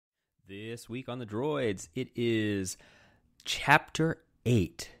This week on the Droids, it is Chapter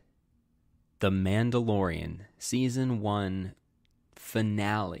 8, The Mandalorian, Season 1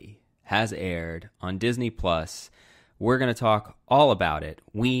 finale has aired on Disney+. We're going to talk all about it,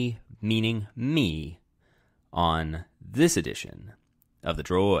 we meaning me, on this edition of the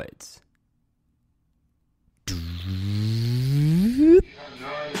Droids.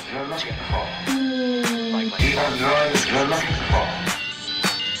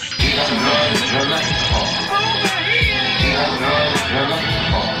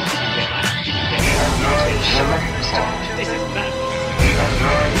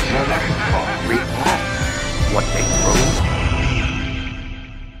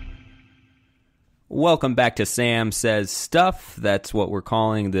 Welcome back to Sam Says Stuff. That's what we're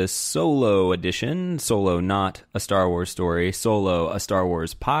calling this Solo edition. Solo, not a Star Wars story. Solo, a Star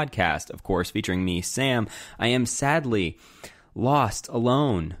Wars podcast, of course, featuring me, Sam. I am sadly lost,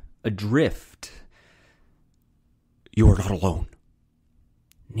 alone, adrift. You are not alone.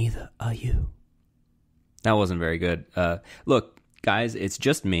 Neither are you. That wasn't very good. Look, guys, it's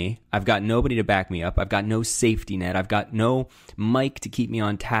just me. I've got nobody to back me up. I've got no safety net. I've got no Mike to keep me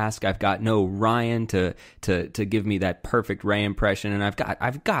on task. I've got no Ryan to give me that perfect Ray impression. And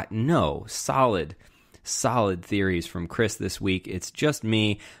I've got no solid theories from Chris this week. It's just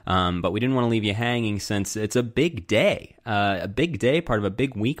me. But we didn't want to leave you hanging since it's a big day. A big day, part of a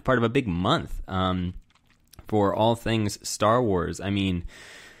big week, part of a big month for all things Star Wars. I mean,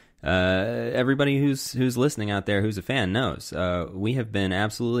 everybody who's listening out there who's a fan knows we have been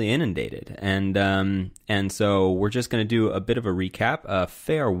absolutely inundated, and so we're just going to do a bit of a recap.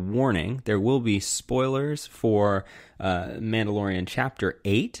 Fair warning: there will be spoilers for Mandalorian Chapter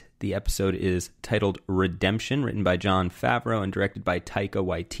 8. The episode is titled Redemption, written by Jon Favreau and directed by Taika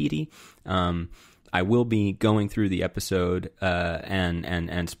Waititi. I will be going through the episode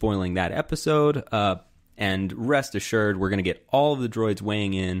and spoiling that episode. And rest assured, we're going to get all of the droids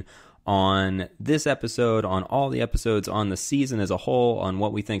weighing in on this episode, on all the episodes, on the season as a whole, on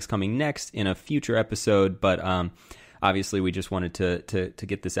what we think is coming next in a future episode. But obviously, we just wanted to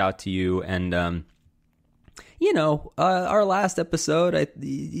get this out to you. And, our last episode,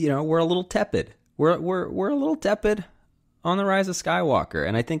 we're a little tepid. We're a little tepid on the Rise of Skywalker.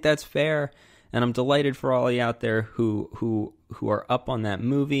 And I think that's fair. And I'm delighted for all of you out there who are up on that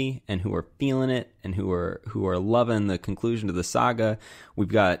movie and who are feeling it and who are loving the conclusion to the saga. We've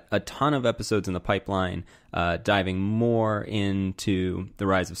got a ton of episodes in the pipeline, diving more into the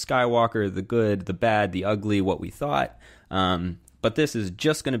Rise of Skywalker, the good, the bad, the ugly, what we thought. But this is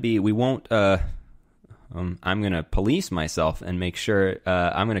just going to be, we won't, I'm going to police myself and make sure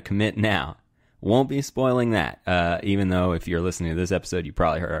I'm going to commit now. Won't be spoiling that, even though if you're listening to this episode, you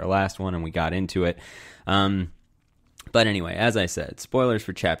probably heard our last one and we got into it. But anyway, as I said, spoilers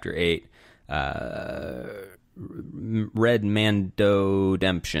for Chapter 8, Redemption,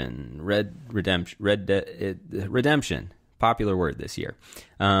 popular word this year.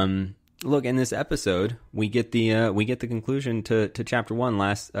 Look, in this episode, we get the conclusion to Chapter 1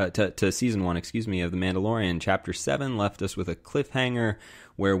 to Season 1, of The Mandalorian. Chapter 7 left us with a cliffhanger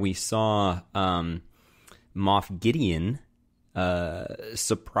where we saw Moff Gideon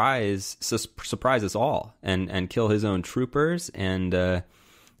surprise us all and kill his own troopers and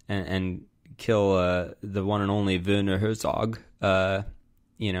kill the one and only Werner Herzog, and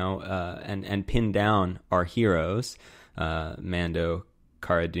pin down our heroes, Mando,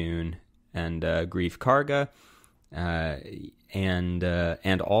 Cara Dune, and Greef Karga,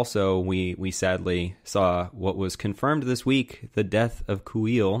 and also we sadly saw what was confirmed this week: the death of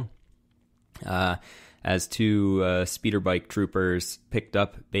Kuiil, as two speeder bike troopers picked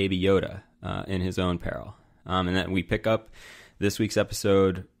up Baby Yoda in his own peril. And then we pick up this week's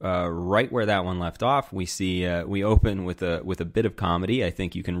episode right where that one left off. We see we open with a bit of comedy. I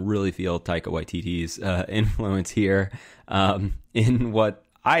think you can really feel Taika Waititi's influence here in what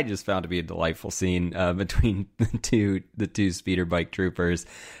I just found to be a delightful scene between the two speeder bike troopers.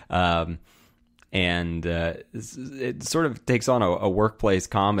 And it sort of takes on a workplace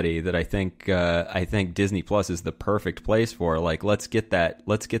comedy that I think Disney Plus is the perfect place for. Like, let's get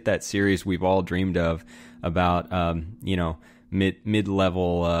that series we've all dreamed of about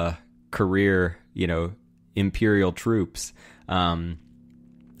mid-level career Imperial troops.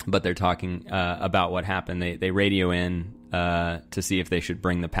 But they're talking about what happened. They radio in to see if they should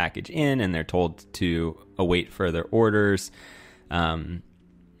bring the package in, and they're told to await further orders.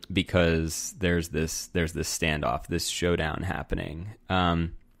 Because there's this standoff, this showdown happening.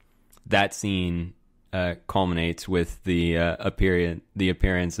 That scene culminates with the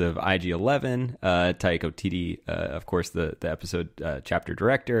appearance of IG-11, Taika Waititi, of course, the episode chapter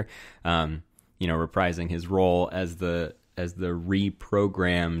director, reprising his role as the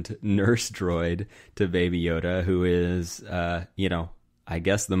reprogrammed nurse droid to Baby Yoda, who is, I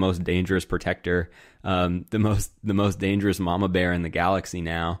guess the most dangerous protector, the most dangerous mama bear in the galaxy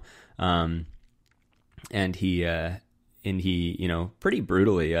now. And he pretty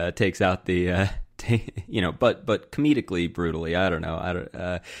brutally takes out the but comedically brutally,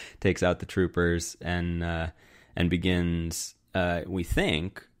 takes out the troopers and begins, we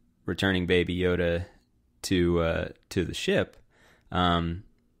think, returning Baby Yoda to the ship, and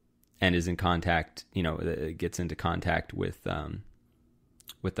is in contact, gets into contact with the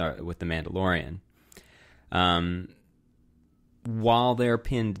Mandalorian. While they're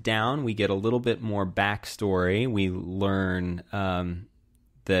pinned down, we get a little bit more backstory. We learn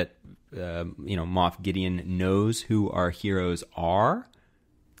that Moff Gideon knows who our heroes are.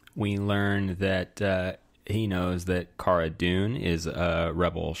 We learn that he knows that Cara Dune is a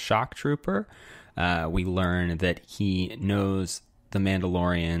rebel shock trooper. We learn that he knows the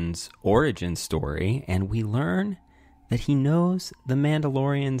Mandalorian's origin story, and we learn that he knows the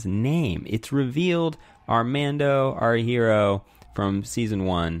Mandalorian's name. It's revealed our Mando, our hero from season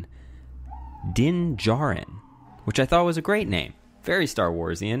 1, Din Djarin, which I thought was a great name. Very Star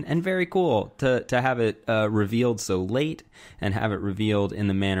Warsian and very cool to have it revealed so late and have it revealed in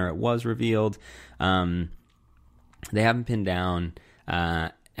the manner it was revealed. They haven't pinned down,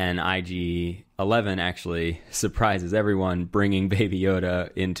 and IG-11 actually surprises everyone, bringing Baby Yoda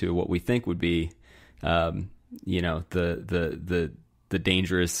into what we think would be, the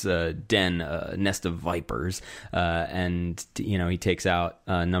dangerous den, nest of vipers, and he takes out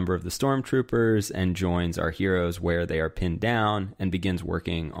a number of the stormtroopers and joins our heroes where they are pinned down and begins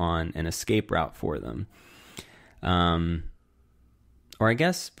working on an escape route for them. Or I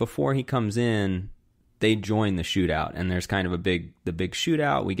guess before he comes in, they join the shootout, and there's kind of the big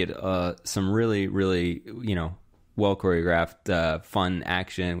shootout. We get some really, really, well choreographed, fun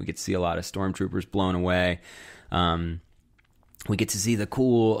action. We get to see a lot of stormtroopers blown away. We get to see the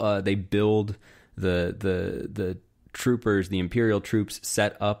cool. They build the troopers, the Imperial troops,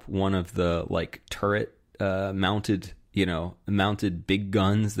 set up one of the turret mounted big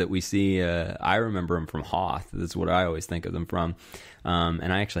guns that we see. I remember them from Hoth. That's what I always think of them from.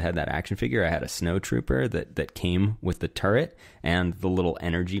 And I actually had that action figure. I had a snow trooper that came with the turret and the little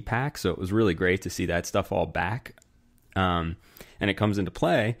energy pack. So it was really great to see that stuff all back. And it comes into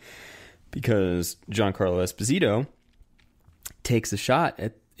play because Giancarlo Esposito takes a shot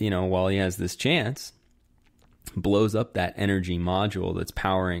at, while he has this chance, blows up that energy module that's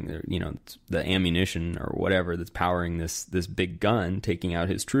powering, the ammunition or whatever that's powering this big gun, taking out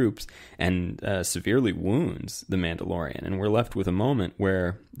his troops, and severely wounds the Mandalorian. And we're left with a moment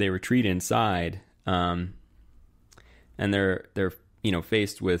where they retreat inside, and they're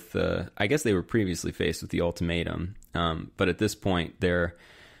faced with, I guess they were previously faced with the ultimatum, but at this point they're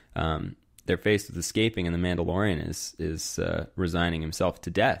faced with escaping, and the Mandalorian is resigning himself to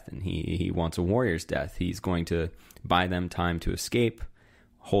death, and he wants a warrior's death. He's going to buy them time to escape,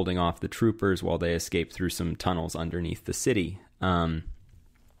 holding off the troopers while they escape through some tunnels underneath the city. As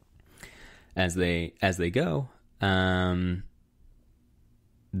they go, Cara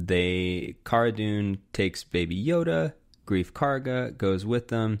Dune takes Baby Yoda. Greef Karga goes with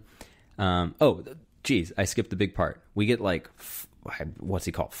them. I skipped the big part. We get what's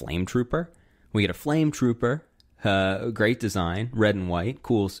he called? Flame Trooper. We get a Flame Trooper. Great design, red and white,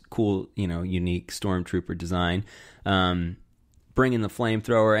 cool, unique stormtrooper design. Bring in the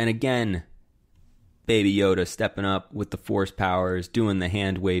flamethrower, and again, Baby Yoda stepping up with the force powers, doing the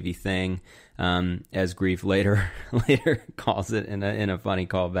hand wavy thing, as Greef later calls it in a funny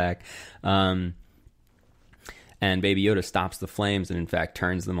callback. And Baby Yoda stops the flames and in fact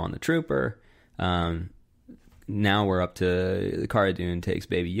turns them on the trooper. Now we're up to Cara Dune takes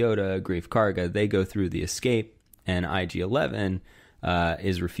Baby Yoda, Greef Karga. They go through the escape, and IG-11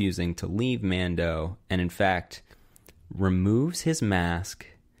 is refusing to leave Mando, and in fact removes his mask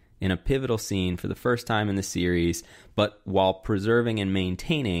in a pivotal scene for the first time in the series, but while preserving and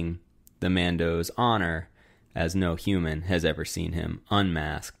maintaining the Mando's honor, as no human has ever seen him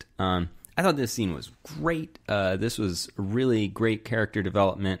unmasked. I thought this scene was great. This was really great character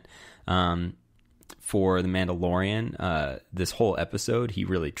development. For the Mandalorian, this whole episode, he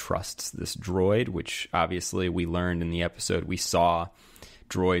really trusts this droid, which obviously we learned in the episode. We saw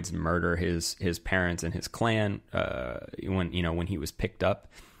droids murder his parents and his clan when he was picked up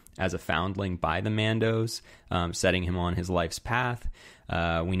as a foundling by the Mandos, setting him on his life's path.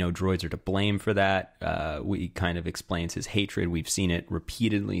 We know droids are to blame for that. We kind of explains his hatred. We've seen it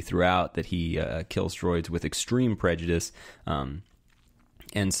repeatedly throughout that he kills droids with extreme prejudice.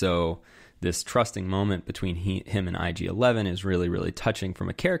 And so this trusting moment between him and IG-11 is really, really touching from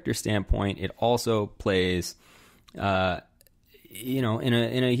a character standpoint. It also plays, in a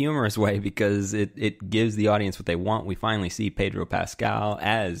humorous way, because it gives the audience what they want. We finally see Pedro Pascal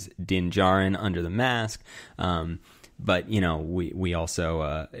as Din Djarin under the mask. But we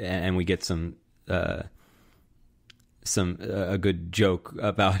also and we get a good joke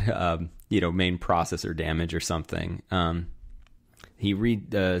about main processor damage or something.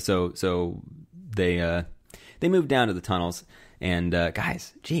 So they move down to the tunnels, and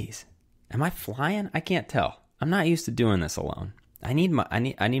guys, geez, am I flying? I can't tell. I'm not used to doing this alone. I need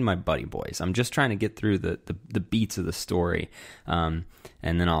my buddy boys. I'm just trying to get through the beats of the story, and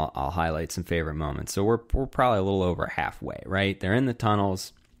then I'll highlight some favorite moments. So we're probably a little over halfway, right? They're in the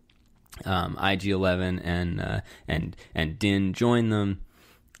tunnels. IG-11 and Din join them.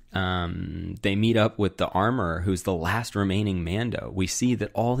 They meet up with the armorer, who's the last remaining Mando. We see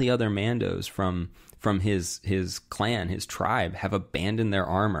that all the other Mandos from his clan, his tribe, have abandoned their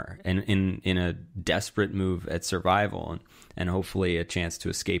armor and in a desperate move at survival and hopefully a chance to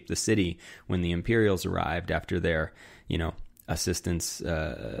escape the city when the Imperials arrived after their assistance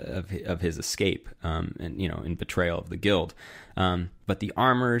of his escape and in betrayal of the guild. But the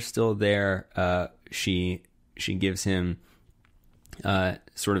armor is still there. She gives him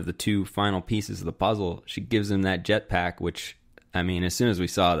sort of the two final pieces of the puzzle. She gives him that jetpack, which, I mean, as soon as we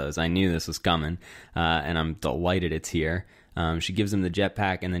saw those, I knew this was coming, and I'm delighted it's here. She gives him the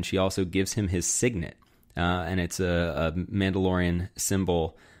jetpack, and then she also gives him his signet, and it's a Mandalorian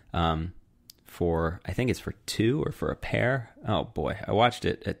symbol for, I think it's for two or for a pair. Oh boy, I watched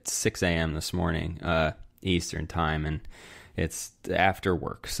it at 6 a.m. this morning, Eastern time, and it's after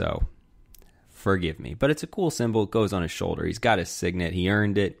work, so forgive me. But it's a cool symbol. It goes on his shoulder. He's got his signet. He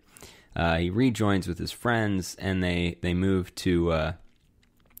earned it. He rejoins with his friends, and they move to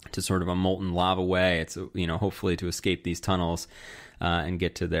sort of a molten lava way. It's hopefully to escape these tunnels and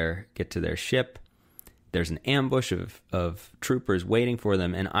get to their ship. There's an ambush of troopers waiting for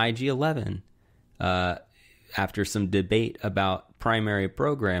them, and IG-11, after some debate about primary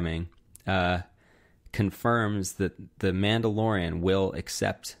programming, confirms that the Mandalorian will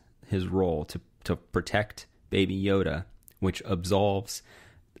accept his role to protect Baby Yoda, which absolves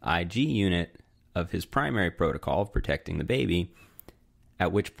IG unit of his primary protocol of protecting the baby,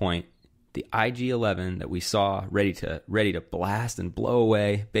 at which point the IG-11 that we saw ready to blast and blow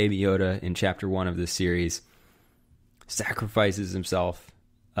away Baby Yoda in Chapter 1 of this series sacrifices himself,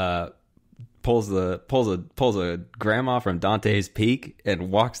 pulls a grandma from Dante's Peak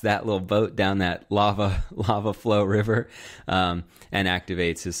and walks that little boat down that lava flow river, and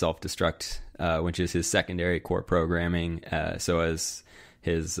activates his self-destruct, which is his secondary core programming, so as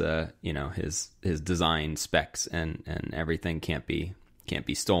his design specs and everything can't be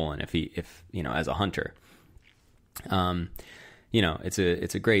stolen if as a hunter.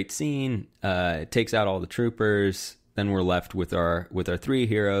 It's a great scene. It takes out all the troopers. Then we're left with our three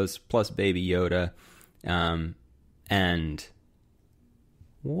heroes plus Baby Yoda, and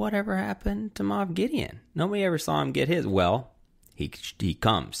whatever happened to Moff Gideon? Nobody ever saw him get his. Well, he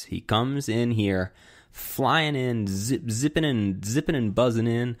comes in here, flying in, zipping and buzzing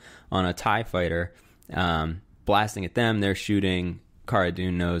in on a TIE fighter, blasting at them. They're shooting. Cara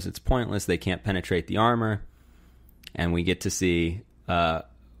Dune knows it's pointless. They can't penetrate the armor, and we get to see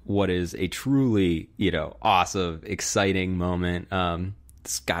what is a truly, awesome, exciting moment.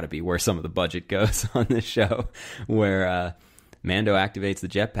 It's got to be where some of the budget goes on this show, where Mando activates the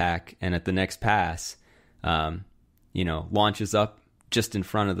jetpack, and at the next pass, launches up just in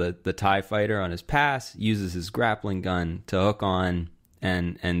front of the TIE fighter on his pass, uses his grappling gun to hook on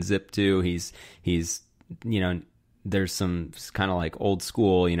and zip to. He's there's some kind of like old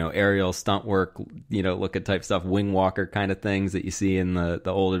school, aerial stunt work, looking type stuff, wing walker kind of things that you see in the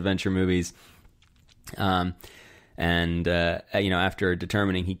old adventure movies. After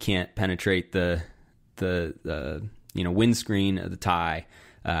determining he can't penetrate the windscreen of the TIE,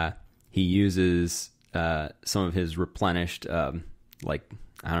 he uses some of his replenished,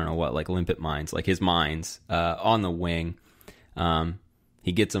 limpet mines, like his mines, on the wing.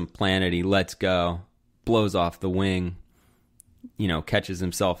 He gets them planted. He lets go, blows off the wing, catches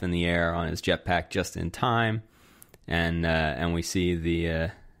himself in the air on his jetpack just in time, and we see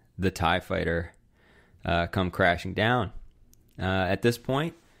the TIE fighter come crashing down. At this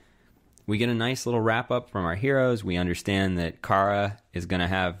point, we get a nice little wrap up from our heroes. We understand that Kara is going to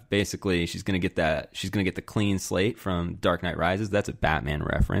have, basically, she's going to get the clean slate from Dark Knight Rises. That's a Batman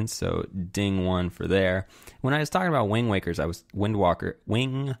reference, so ding one for there. When I was talking about Wing Walkers, I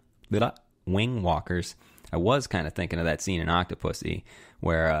was kind of thinking of that scene in Octopussy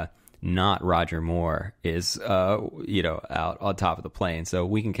where not Roger Moore is, out on top of the plane. So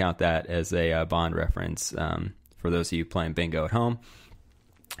we can count that as a Bond reference for those of you playing bingo at home.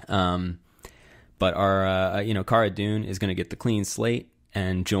 But our, Cara Dune is going to get the clean slate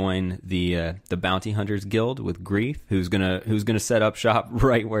and join the Bounty Hunters Guild with Grief, who's gonna set up shop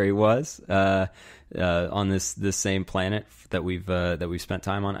right where he was on this same planet that we've spent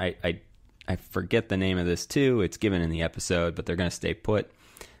time on. I forget the name of this too. It's given in the episode, but they're going to stay put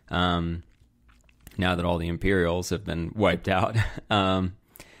now that all the Imperials have been wiped out. And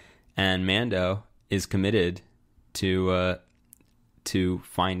Mando is committed to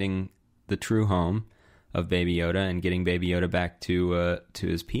finding the true home of Baby Yoda and getting Baby Yoda back to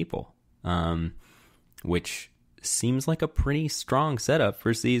his people, which seems like a pretty strong setup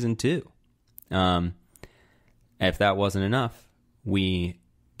for season 2. If that wasn't enough, we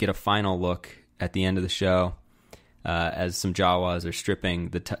get a final look at the end of the show as some Jawas are stripping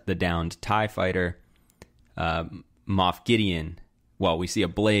the downed TIE fighter. Moff Gideon, we see a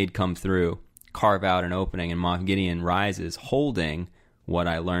blade come through, carve out an opening, and Moff Gideon rises holding what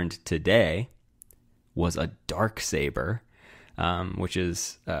I learned today was a Darksaber, which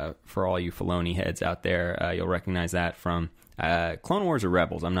is, for all you Filoni heads out there, you'll recognize that from Clone Wars or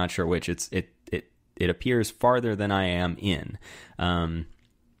Rebels. I'm not sure which. It appears farther than I am in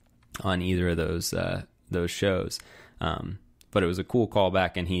on either of those shows. But it was a cool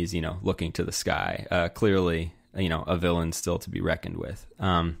callback, and he's, looking to the sky. Clearly, a villain still to be reckoned with.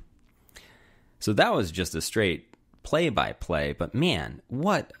 So that was just a straight play-by-play, but man,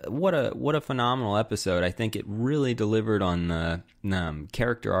 what a phenomenal episode. I think it really delivered on the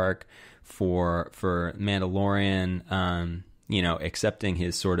character arc for Mandalorian, accepting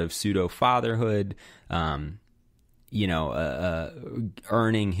his sort of pseudo-fatherhood,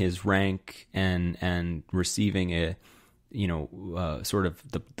 earning his rank and receiving a, sort of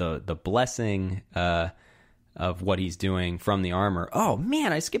the blessing of what he's doing from the armor. Oh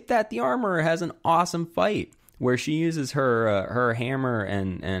man, I skipped that. The armor has an awesome fight where she uses her hammer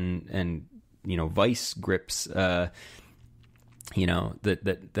and vice grips, that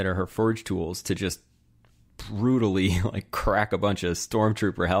are her forge tools to just brutally crack a bunch of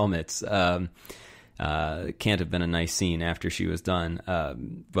stormtrooper helmets. Can't have been a nice scene after she was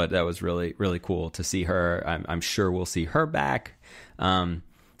done, but that was really, really cool to see her. I'm sure we'll see her back.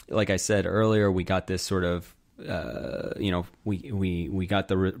 Like I said earlier, we got this sort of, we got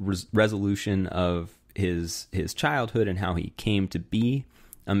the resolution of his childhood and how he came to be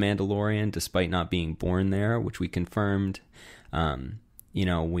a Mandalorian despite not being born there, which we confirmed.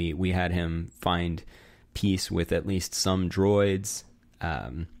 We had him find peace with at least some droids.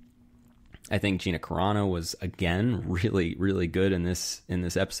 I think Gina Carano was again really, really good in this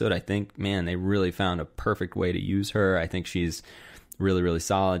episode. I think, man, they really found a perfect way to use her. I think she's really, really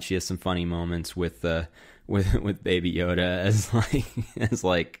solid. She has some funny moments with Baby Yoda as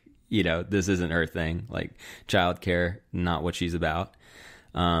this isn't her thing. Like, childcare, not what she's about.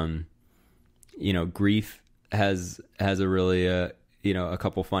 Grief has a really, a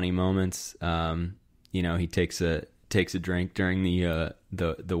couple funny moments. He takes a drink during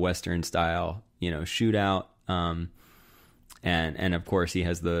the Western style, shootout. And of course he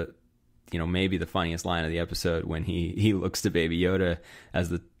has the, maybe the funniest line of the episode when he looks to Baby Yoda as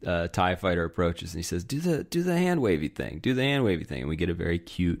the TIE fighter approaches and he says, do the hand wavy thing, And we get a very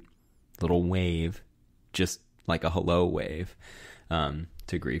cute little wave, just like a hello wave,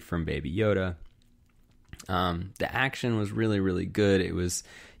 to Grief from Baby Yoda. The action was really, really good. It was,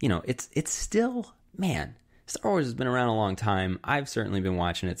 it's still, man, Star Wars has been around a long time. I've certainly been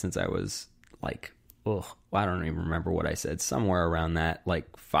watching it since I was I don't even remember what I said. Somewhere around that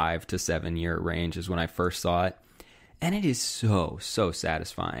 5 to 7 year range is when I first saw it. And it is so, so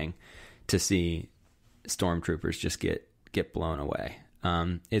satisfying to see stormtroopers just get blown away.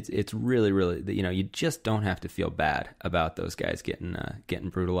 It's really, really, you just don't have to feel bad about those guys getting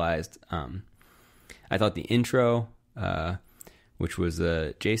brutalized. I thought the intro, which was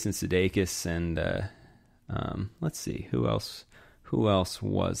Jason Sudeikis and let's see, who else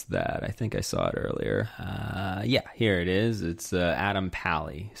was that? I think I saw it earlier. Yeah, here it is. It's Adam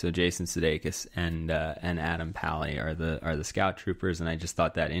Pally. So Jason Sudeikis and Adam Pally are the scout troopers, and I just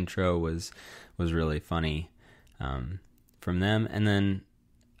thought that intro was really funny from them. And then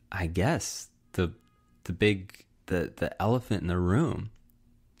I guess the elephant in the room,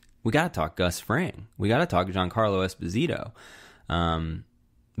 we got to talk Gus Fring. We got to talk Giancarlo Esposito,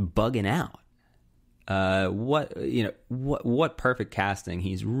 bugging out. What perfect casting.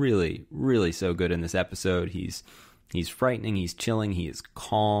 He's really, really so good in this episode. He's frightening, he's chilling, he is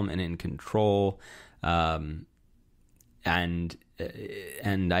calm and in control. And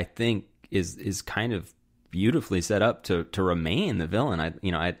I think is kind of beautifully set up to remain the villain.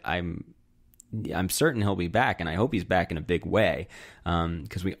 I'm certain he'll be back, and I hope he's back in a big way,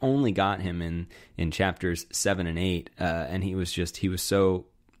 because we only got him in chapters 7 and 8, and he was so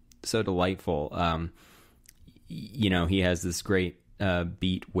delightful. He has this great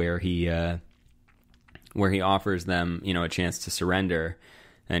beat where he offers them, a chance to surrender,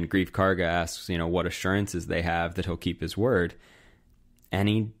 and Grief Karga asks, what assurances they have that he'll keep his word, and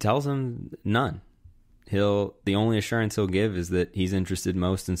he tells them none. The only assurance he'll give is that he's interested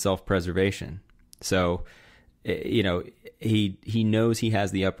most in self-preservation. So, he knows he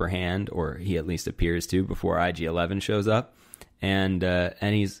has the upper hand, or he at least appears to, before IG-11 shows up. And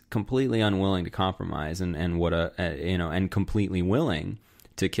he's completely unwilling to compromise, and completely willing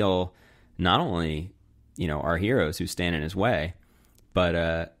to kill not only, our heroes who stand in his way, but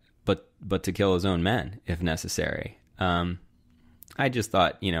to kill his own men if necessary. I just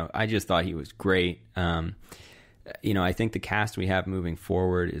thought he was great. I think the cast we have moving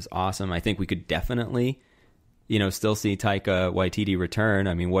forward is awesome. I think we could definitely, still see Taika Waititi return.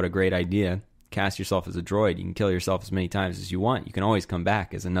 I mean, what a great idea. Cast yourself as a droid. You can kill yourself as many times as you want. You can always come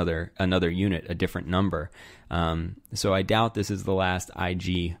back as another unit, a different number. So I doubt this is the last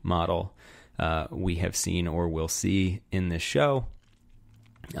IG model we have seen or will see in this show.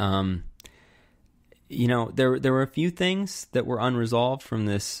 There were a few things that were unresolved from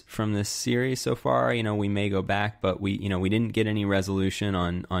this series so far. We may go back, but we didn't get any resolution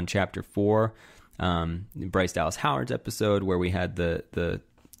on chapter 4, Bryce Dallas Howard's episode, where we had the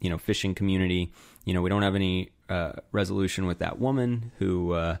fishing community. We don't have any resolution with that woman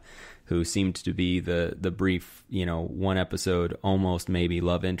who seemed to be the brief, one episode, almost maybe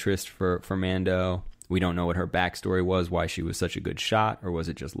love interest for Mando. We don't know what her backstory was, why she was such a good shot, or was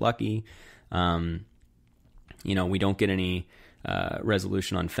it just lucky? We don't get any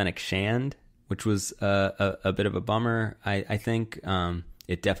resolution on Fennec Shand, which was a bit of a bummer. I think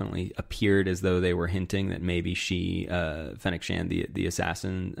it definitely appeared as though they were hinting that maybe she, Fennec Shand, the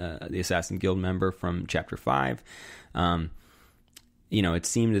assassin guild member from chapter 5, it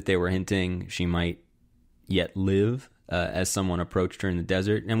seemed that they were hinting she might yet live as someone approached her in the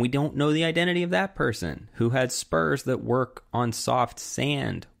desert, and we don't know the identity of that person who had spurs that work on soft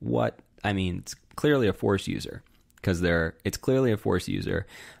sand. It's clearly a Force user, it's clearly a Force user.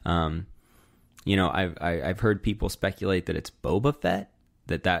 I've heard people speculate that it's Boba Fett,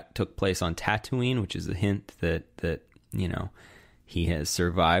 that took place on Tatooine, which is a hint that he has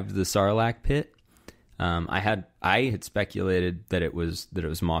survived the Sarlacc pit. I had speculated that it was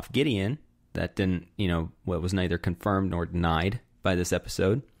Moff Gideon. That didn't, was neither confirmed nor denied by this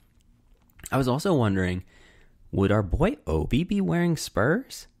episode. I was also wondering, would our boy Obi be wearing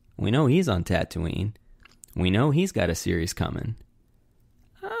spurs? We know he's on Tatooine. We know he's got a series coming.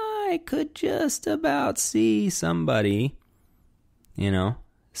 I could just about see somebody,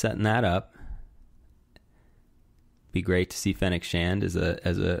 setting that up. Be great to see Fennec Shand as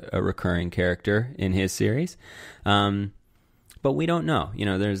a recurring character in his series. But we don't know.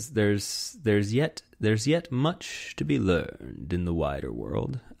 There's yet much to be learned in the wider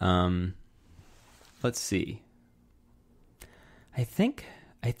world. Let's see. I think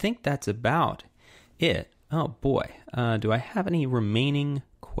that's about it. Oh boy, do I have any remaining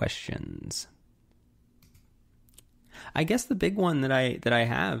questions? I guess the big one that I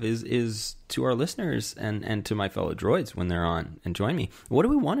have is to our listeners and to my fellow droids when they're on and join me. What do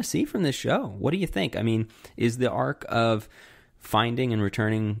we want to see from this show? What do you think? Is the arc of finding and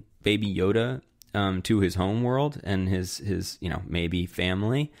returning Baby Yoda to his home world and his maybe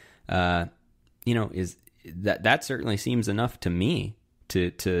family, is that certainly seems enough to me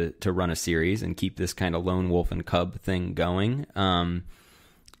to run a series and keep this kind of lone wolf and cub thing going.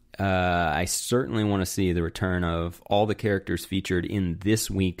 I certainly want to see the return of all the characters featured in this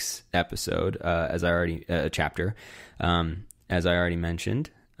week's episode, chapter, as I already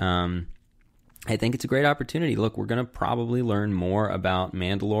mentioned. I think it's a great opportunity. Look, we're going to probably learn more about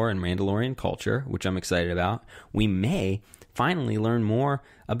Mandalore and Mandalorian culture, which I'm excited about. We may finally learn more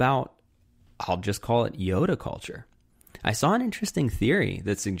about, I'll just call it Yoda culture. I saw an interesting theory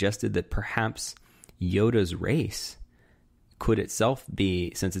that suggested that perhaps Yoda's race could itself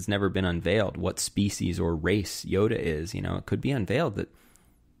be, since it's never been unveiled, what species or race Yoda is. It could be unveiled that,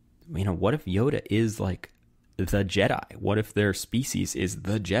 what if Yoda is like the Jedi? What if their species is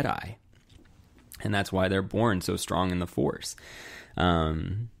the Jedi? And that's why they're born so strong in the Force.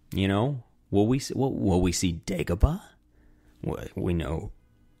 You know, will we see Dagobah? We know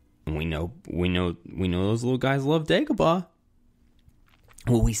those little guys love Dagobah.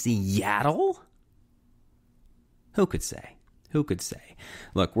 Will we see Yaddle? Who could say? Who could say?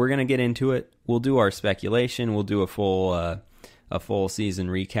 Look, we're gonna get into it. We'll do our speculation. We'll do a full season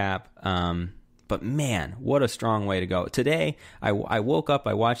recap. But man, what a strong way to go. Today, I woke up,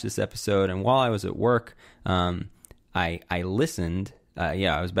 I watched this episode, and while I was at work, I listened.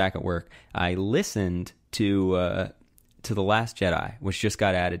 I was back at work. I listened to The Last Jedi, which just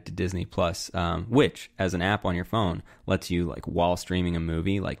got added to Disney Plus, which, as an app on your phone, lets you, like, while streaming a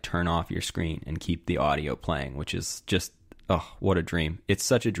movie, like, turn off your screen and keep the audio playing, which is just, oh, what a dream. It's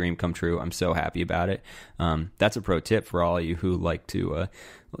such a dream come true. I'm so happy about it. That's a pro tip for all of you who like to,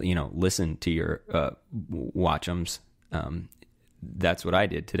 listen to your watch-ums. That's what I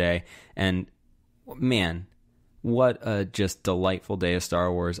did today. And, man, what a just delightful day of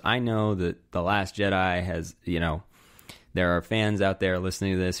Star Wars. I know that The Last Jedi has, there are fans out there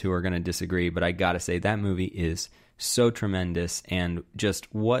listening to this who are going to disagree, but I got to say that movie is so tremendous, and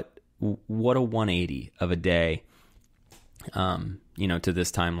just what a 180 of a day, to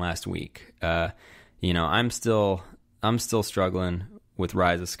this time last week. I'm still struggling with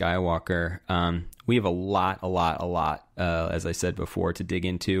Rise of Skywalker. We have a lot, as I said before, to dig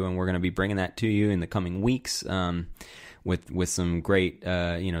into, and we're going to be bringing that to you in the coming weeks, with some great,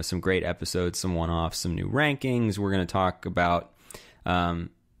 some great episodes, some one-offs, some new rankings. We're going to talk about,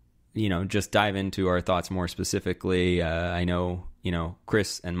 just dive into our thoughts more specifically. I know,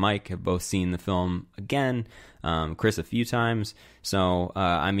 Chris and Mike have both seen the film again, Chris a few times, so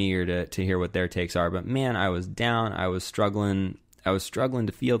I'm eager to hear what their takes are. But man, I was down. I was struggling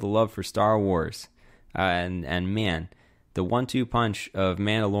to feel the love for Star Wars. And man, the 1-2 punch of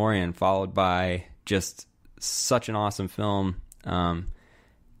Mandalorian followed by just such an awesome film.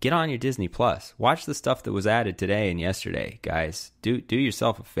 Get on your Disney Plus. Watch the stuff that was added today and yesterday, guys. Do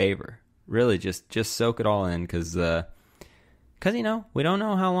yourself a favor. Really, just soak it all in, because we don't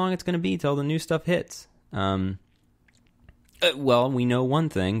know how long it's going to be till the new stuff hits. Well, we know one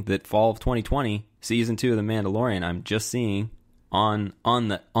thing, that fall of 2020, season 2 of The Mandalorian, I'm just seeing on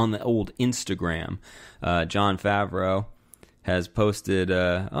the old Instagram, Jon Favreau has posted,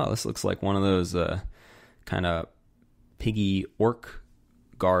 this looks like one of those kind of piggy orc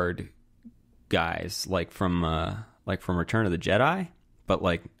guard guys, like from Return of the Jedi, but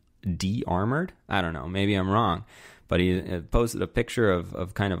like de-armored. I don't know, maybe I'm wrong, but he posted a picture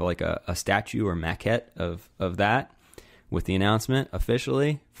of kind of like a statue or maquette of that, with the announcement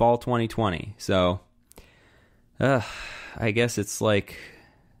officially fall 2020. So I guess it's like,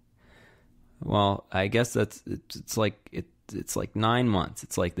 well, I guess it's like 9 months.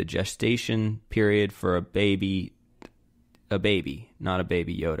 It's like the gestation period for a baby, not a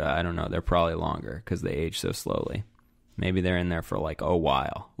baby Yoda. I don't know. They're probably longer because they age so slowly. Maybe they're in there for like a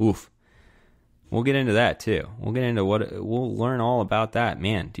while. Oof. We'll get into that too. We'll learn all about that.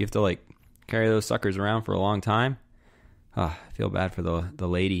 Man, do you have to like carry those suckers around for a long time? I feel bad for the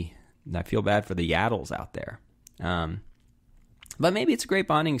lady. I feel bad for the yaddles out there. But maybe it's a great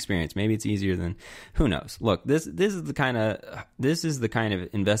bonding experience. Maybe it's easier than, who knows? Look, this is the kind of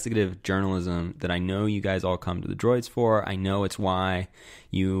investigative journalism that I know you guys all come to the Droids for. I know it's why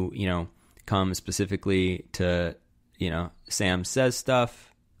you come specifically to, Sam Says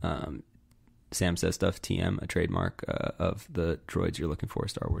Stuff. Sam Says Stuff, TM, a trademark of the Droids You're Looking For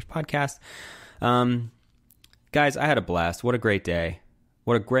Star Wars podcast. Guys, I had a blast. What a great day.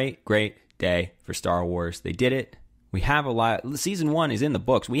 What a great, great day for Star Wars. They did it. We have season 1 is in the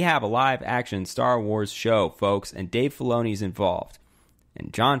books. We have a live action Star Wars show, folks, and Dave Filoni's involved,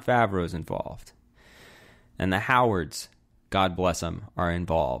 and Jon Favreau's involved, and the Howards, God bless them, are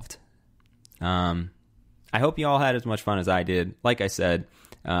involved. I hope you all had as much fun as I did. Like I said,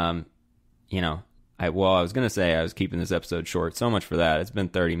 I was going to say I was keeping this episode short. So much for that. It's been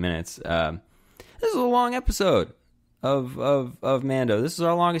 30 minutes. This is a long episode of Mando. This is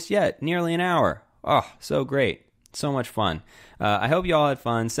our longest yet, nearly an hour. Oh, so great. So much fun. I hope you all had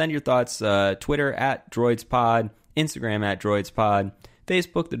fun. Send your thoughts. Twitter @DroidsPod, Instagram @DroidsPod,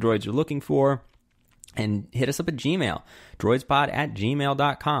 Facebook, The Droids You're Looking For, and hit us up at Gmail,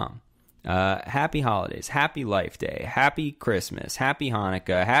 droidspod@gmail.com. Happy holidays, happy Life Day, happy Christmas, happy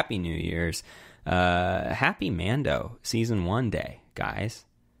Hanukkah, happy New Year's, happy Mando Season 1 day, guys.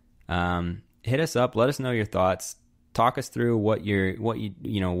 Hit us up. Let us know your thoughts. talk us through what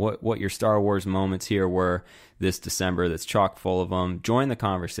your Star Wars moments here were this December. That's chock full of them. Join the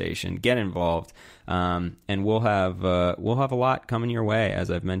conversation, get involved, and we'll have a lot coming your way, as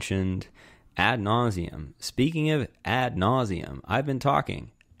I've mentioned ad nauseum. Speaking of ad nauseum, I've been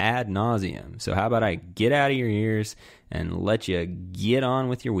talking ad nauseum. So how about I get out of your ears and let you get on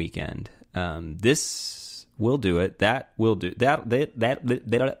with your weekend? This will do it. That will do that.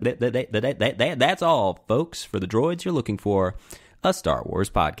 That's all, folks, for the droids you're looking for, a Star Wars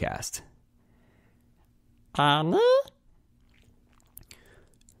podcast.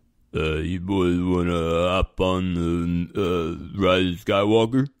 You boys wanna hop on the Rise of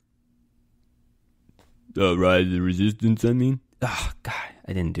Skywalker? Rise of the Resistance, I mean. Oh, God,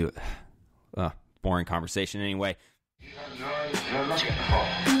 I didn't do it. Boring conversation anyway.